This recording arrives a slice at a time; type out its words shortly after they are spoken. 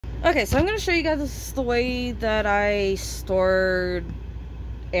Okay, so I'm going to show you guys the way that I stored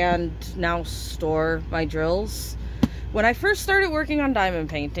and now store my drills. When I first started working on diamond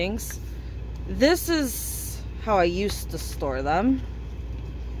paintings, this is how I used to store them.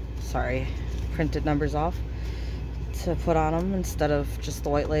 Sorry, printed numbers off to put on them instead of just the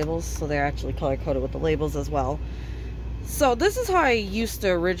white labels, so they're actually color coded with the labels as well. So this is how I used to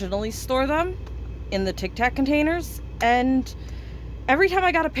originally store them, in the Tic Tac containers, and every time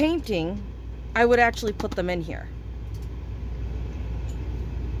I got a painting, I would actually put them in here.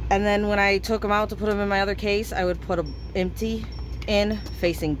 And then when I took them out to put them in my other case, I would put them empty in,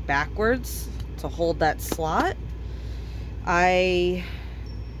 facing backwards to hold that slot. I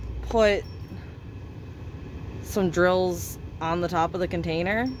put some drills on the top of the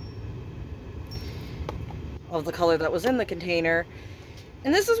container of the color that was in the container.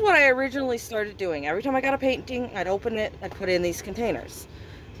 And this is what I originally started doing. Every time I got a painting, I'd open it, I'd put it in these containers.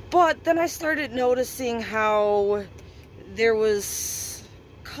 But then I started noticing how there was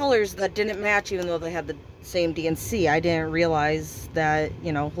colors that didn't match even though they had the same DNC. I didn't realize that,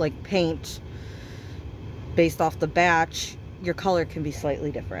 you know, like paint, based off the batch, your color can be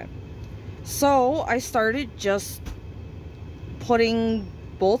slightly different. So I started just putting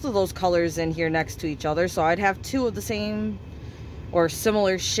both of those colors in here next to each other. So I'd have two of the same or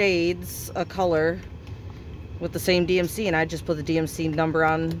similar shades of color with the same DMC, and I just put the DMC number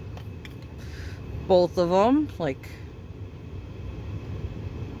on both of them, like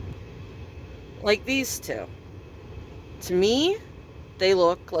these two. To me, they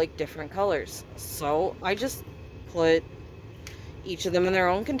look like different colors, so I just put each of them in their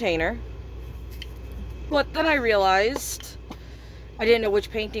own container. But then I realized I didn't know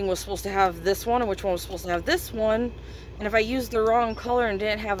which painting was supposed to have this one and which one was supposed to have this one. And if I used the wrong color and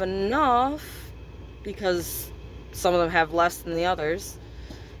didn't have enough, because some of them have less than the others,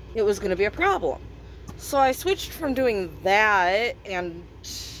 it was going to be a problem. So I switched from doing that and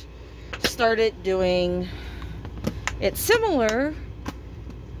started doing it similar.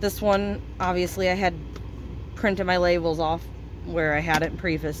 This one, obviously, I had printed my labels off where I had it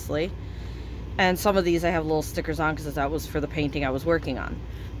previously. And some of these I have little stickers on because that was for the painting I was working on.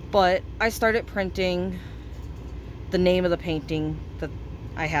 But I started printing the name of the painting that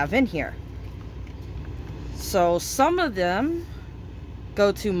I have in here. So some of them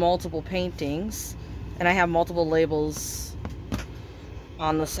go to multiple paintings, and I have multiple labels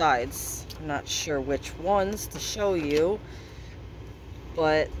on the sides. I'm not sure which ones to show you,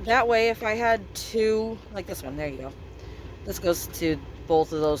 but that way if I had two, like this one, there you go. This goes to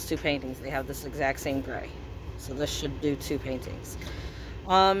both of those two paintings. They have this exact same gray. So this should do two paintings.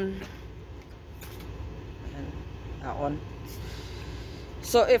 And that one.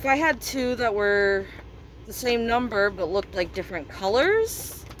 So if I had two that were the same number but looked like different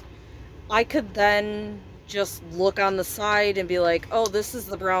colors, I could then just look on the side and be like, oh, this is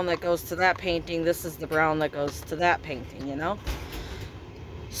the brown that goes to that painting, this is the brown that goes to that painting, you know?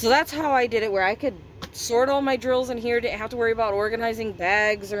 So that's how I did it, where I could sort all my drills in here, didn't have to worry about organizing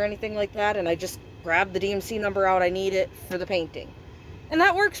bags or anything like that, and I just grabbed the DMC number out I needed for the painting. And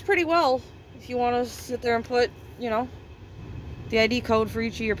that works pretty well if you want to sit there and put, you know, the ID code for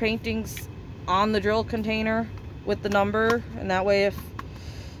each of your paintings on the drill container with the number, and that way if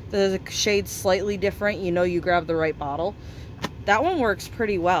the shade's slightly different, you know you grab the right bottle. That one works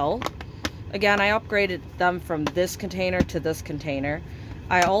pretty well. Again, I upgraded them from this container to this container.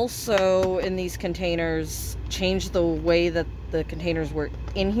 I also, in these containers, changed the way that the containers were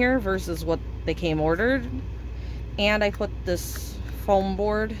in here versus what they came ordered. And I put this foam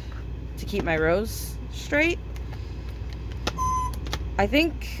board to keep my rows straight. I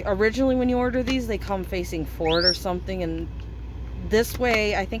think originally when you order these, they come facing forward or something, and this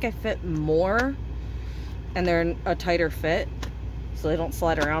way I think I fit more and they're a tighter fit, so they don't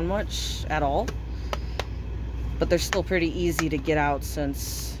slide around much at all. But they're still pretty easy to get out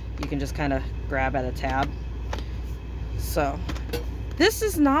since you can just kind of grab at a tab. So this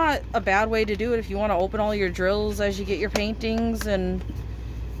is not a bad way to do it if you want to open all your drills as you get your paintings and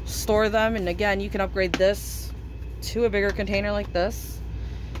store them. And again, you can upgrade this to a bigger container like this.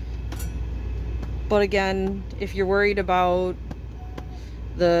 But again, if you're worried about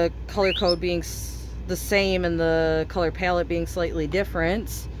the color code being the same and the color palette being slightly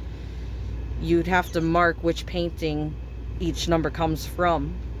different, you'd have to mark which painting each number comes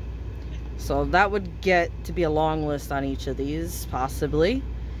from. So that would get to be a long list on each of these, possibly.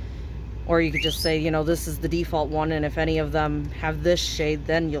 Or you could just say, you know, this is the default one, and if any of them have this shade,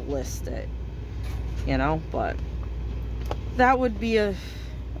 then you'll list it. You know, but that would be a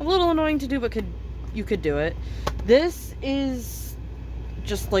little annoying to do, but you could do it. This is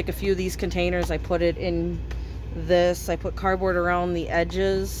just like a few of these containers, I put it in this. I put cardboard around the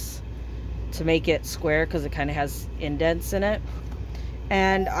edges to make it square because it kind of has indents in it.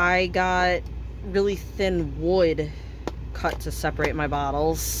 And I got really thin wood cut to separate my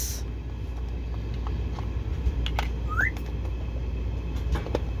bottles.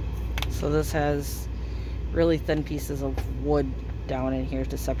 So this has really thin pieces of wood down in here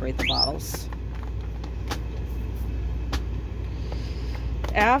to separate the bottles.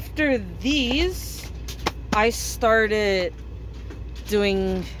 After these, I started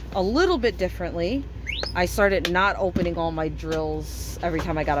doing a little bit differently. I started not opening all my drills every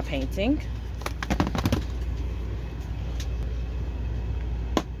time I got a painting.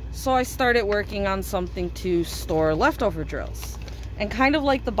 So I started working on something to store leftover drills. And kind of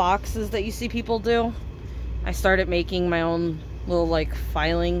like the boxes that you see people do, I started making my own little like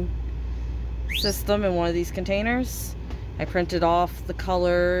filing system in one of these containers. I printed off the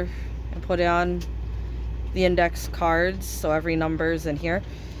color and put it on the index cards, so every number's in here.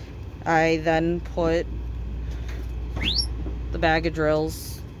 I then put the bag of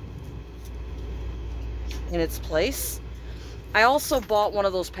drills in its place. I also bought one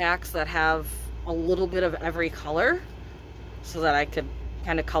of those packs that have a little bit of every color so that I could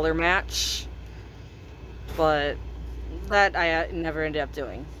kind of color match, but that I never ended up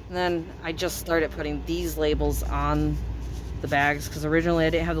doing. And then I just started putting these labels on the bags because originally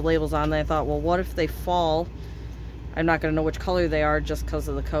I didn't have the labels on. And I thought, well, what if they fall? I'm not going to know which color they are just because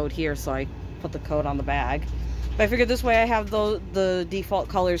of the code here, so I put the code on the bag. But I figured this way I have the default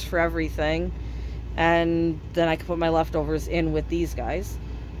colors for everything, and then I could put my leftovers in with these guys.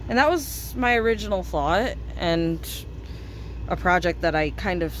 And that was my original thought, and a project that I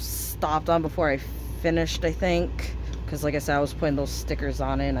kind of stopped on before I finished, I think, because like I said, I was putting those stickers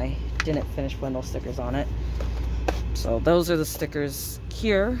on it and I didn't finish putting those stickers on it. So those are the stickers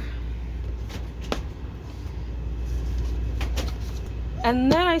here.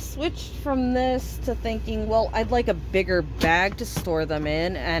 And then I switched from this to thinking, well, I'd like a bigger bag to store them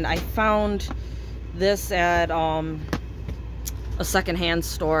in, and I found this at a secondhand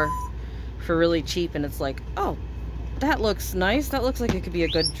store for really cheap, and it's like, oh, that looks nice. That looks like it could be a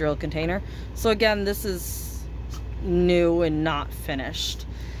good drill container. So again, this is new and not finished,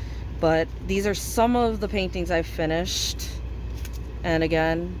 but these are some of the paintings I've finished. And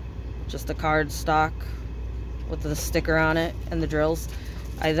again, just a card stock with the sticker on it and the drills.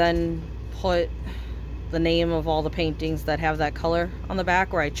 I then put the name of all the paintings that have that color on the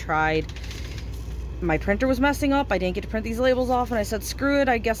back, where I tried. My printer was messing up. I didn't get to print these labels off, and I said, screw it,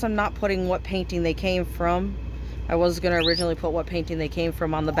 I guess I'm not putting what painting they came from. I was going to originally put what painting they came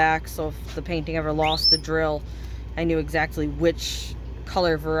from on the back, so if the painting ever lost a drill, I knew exactly which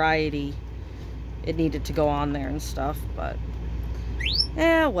color variety it needed to go on there and stuff. But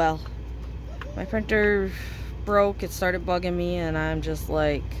yeah, well, my printer broke. It started bugging me, and I'm just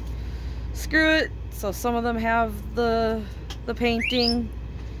like, screw it. So some of them have the painting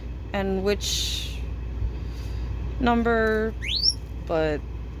and which number, but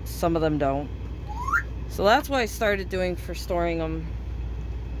some of them don't. So that's what I started doing for storing them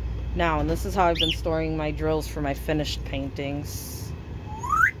now, and this is how I've been storing my drills for my finished paintings.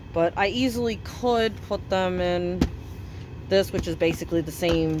 But I easily could put them in this, which is basically the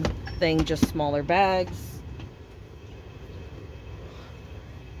same thing, just smaller bags.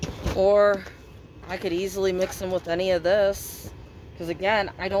 Or I could easily mix them with any of this, because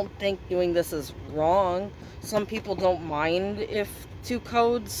again, I don't think doing this is wrong. Some people don't mind if two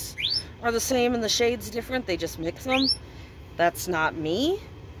codes are the same and the shade's different, they just mix them. That's not me,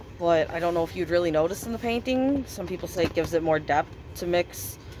 but I don't know if you'd really notice in the painting. Some people say it gives it more depth to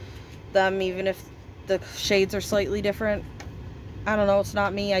mix them even if the shades are slightly different. I don't know, it's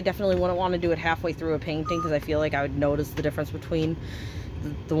not me. I definitely wouldn't want to do it halfway through a painting because I feel like I would notice the difference between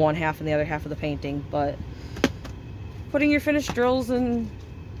the one half and the other half of the painting. But putting your finished drills and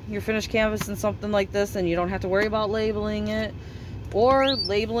your finished canvas in something like this, and you don't have to worry about labeling it, or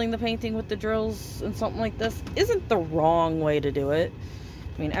labeling the painting with the drills and something like this, isn't the wrong way to do it.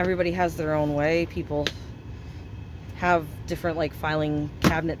 I mean, everybody has their own way. People have different like filing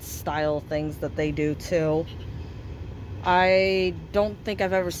cabinet style things that they do too. I don't think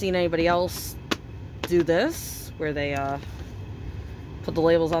I've ever seen anybody else do this, where they put the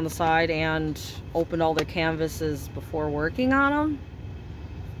labels on the side and opened all their canvases before working on them.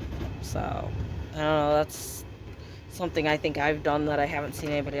 So, I don't know, that's something I think I've done that I haven't seen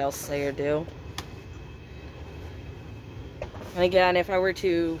anybody else say or do. And again, if I were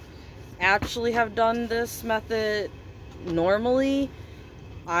to actually have done this method normally,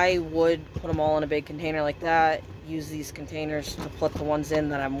 I would put them all in a big container like that, use these containers to put the ones in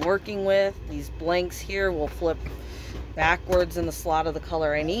that I'm working with. These blanks here will flip backwards in the slot of the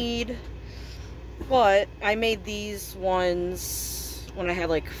color I need. But I made these ones when I had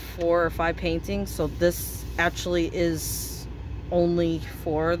like 4 or 5 paintings, so this actually is only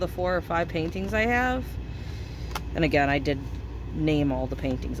for the 4 or 5 paintings I have. And again, I did name all the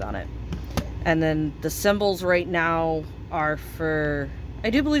paintings on it. And then the symbols right now are for, I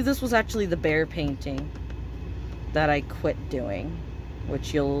do believe this was actually the bear painting that I quit doing,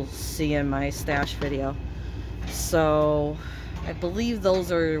 which you'll see in my stash video. So I believe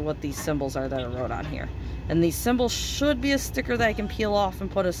those are what these symbols are that I wrote on here. And these symbols should be a sticker that I can peel off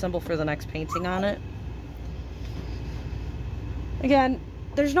and put a symbol for the next painting on it. Again,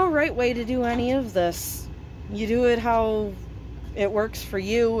 there's no right way to do any of this. You do it how it works for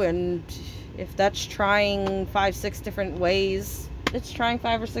you, and if that's trying 5, 6 different ways, it's trying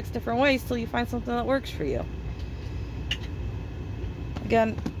 5 or 6 different ways till you find something that works for you.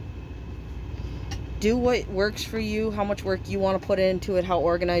 Again, do what works for you, how much work you want to put into it, how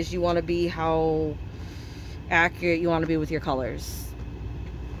organized you want to be, how accurate you want to be with your colors.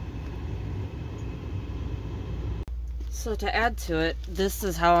 So to add to it, this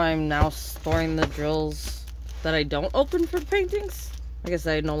is how I'm now storing the drills that I don't open for paintings. Like I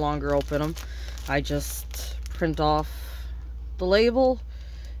said, I no longer open them. I just print off the label.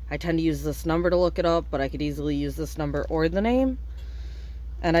 I tend to use this number to look it up, but I could easily use this number or the name.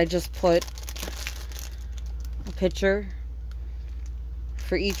 And I just put a picture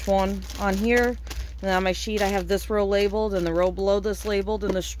for each one on here. And then on my sheet I have this row labeled, and the row below this labeled,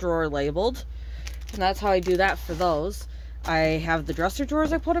 and this drawer labeled. And that's how I do that for those. I have the dresser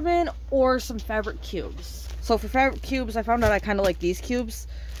drawers I put them in, or some fabric cubes. So for fabric cubes, I found out I kind of like these cubes,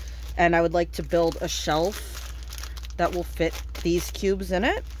 and I would like to build a shelf that will fit these cubes in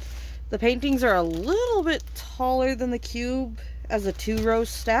it. The paintings are a little bit taller than the cube as a 2-row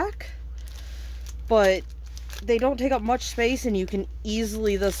stack, but they don't take up much space, and you can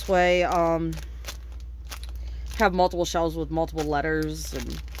easily this way have multiple shelves with multiple letters.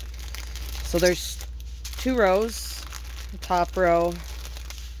 And so there's 2 rows, a top row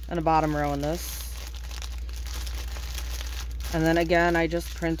and a bottom row in this. And then again, I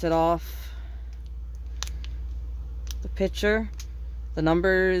just printed off the picture, the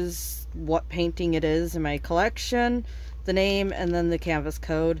numbers, what painting it is in my collection, the name, and then the canvas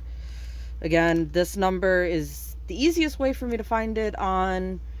code. Again, this number is the easiest way for me to find it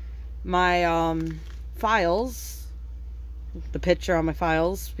on my files, the picture on my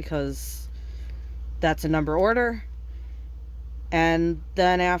files, because that's a number order. And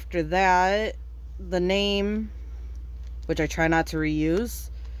then after that, the name, which I try not to reuse,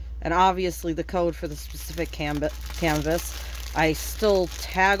 and obviously the code for the specific canvas. I still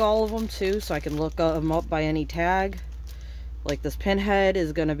tag all of them too, so I can look them up by any tag. Like this pinhead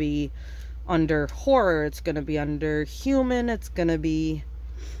is going to be under horror, it's going to be under human, it's going to be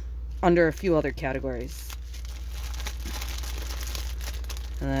under a few other categories.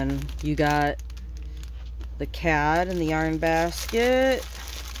 And then you got the cat and the yarn basket,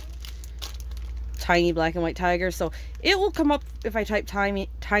 tiny black and white tiger. So it will come up if I type tiny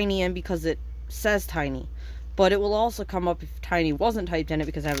in because it says tiny, but it will also come up if tiny wasn't typed in it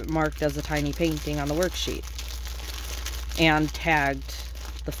because I have it marked as a tiny painting on the worksheet and tagged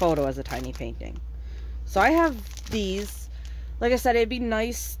the photo as a tiny painting. So I have these. Like I said, it'd be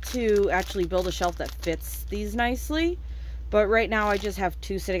nice to actually build a shelf that fits these nicely, but right now I just have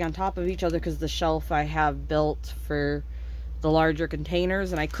 2 sitting on top of each other because the shelf I have built for the larger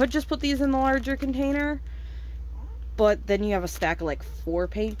containers, and I could just put these in the larger container, but then you have a stack of like 4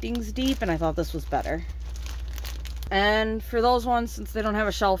 paintings deep, and I thought this was better. And for those ones, since they don't have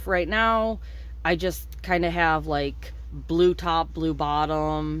a shelf right now, I just kind of have like blue top, blue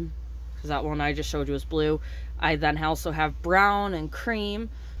bottom, because that one I just showed you was blue. I then also have brown and cream.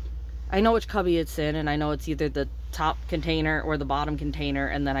 I know which cubby it's in, and I know it's either the top container or the bottom container,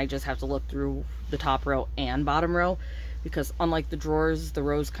 and then I just have to look through the top row and bottom row, because unlike the drawers, the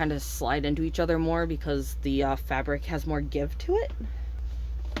rows kind of slide into each other more because the fabric has more give to it.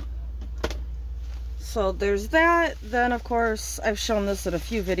 So there's that. Then of course, I've shown this in a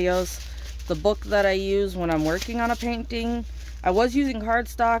few videos, the book that I use when I'm working on a painting. I was using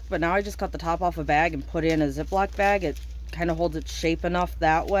cardstock, but now I just cut the top off a bag and put it in a Ziploc bag. It kind of holds its shape enough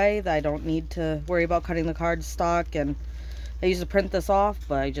that way that I don't need to worry about cutting the cardstock. And I used to print this off,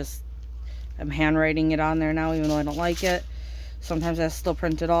 but I'm handwriting it on there now, even though I don't like it. Sometimes I still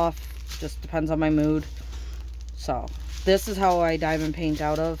print it off, just depends on my mood. So this is how I diamond paint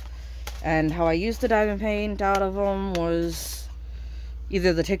out of, and how I used to diamond paint out of them was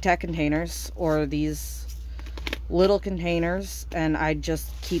either the Tic Tac containers or these little containers, and I just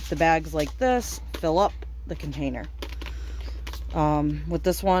keep the bags like this, fill up the container. With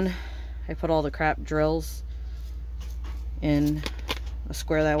this one, I put all the crap drills in a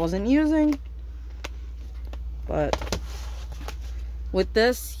square that I wasn't using. But with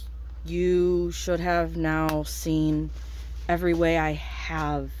this, you should have now seen every way I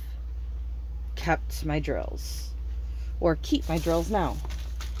have kept my drills, or keep my drills now.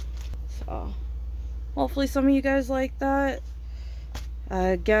 So hopefully some of you guys like that.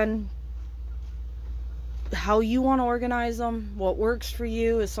 Again, how you want to organize them, what works for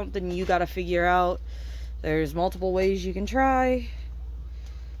you, is something you got to figure out. There's multiple ways you can try.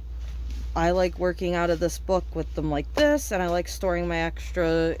 I like working out of this book with them like this, and I like storing my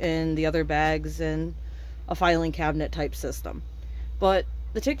extra in the other bags in a filing cabinet type system. But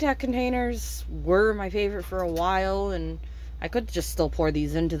the Tic Tac containers were my favorite for a while, and I could just still pour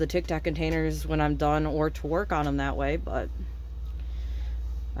these into the Tic Tac containers when I'm done, or to work on them that way, but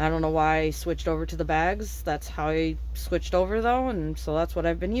I don't know why I switched over to the bags. That's how I switched over though, and so that's what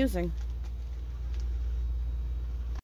I've been using.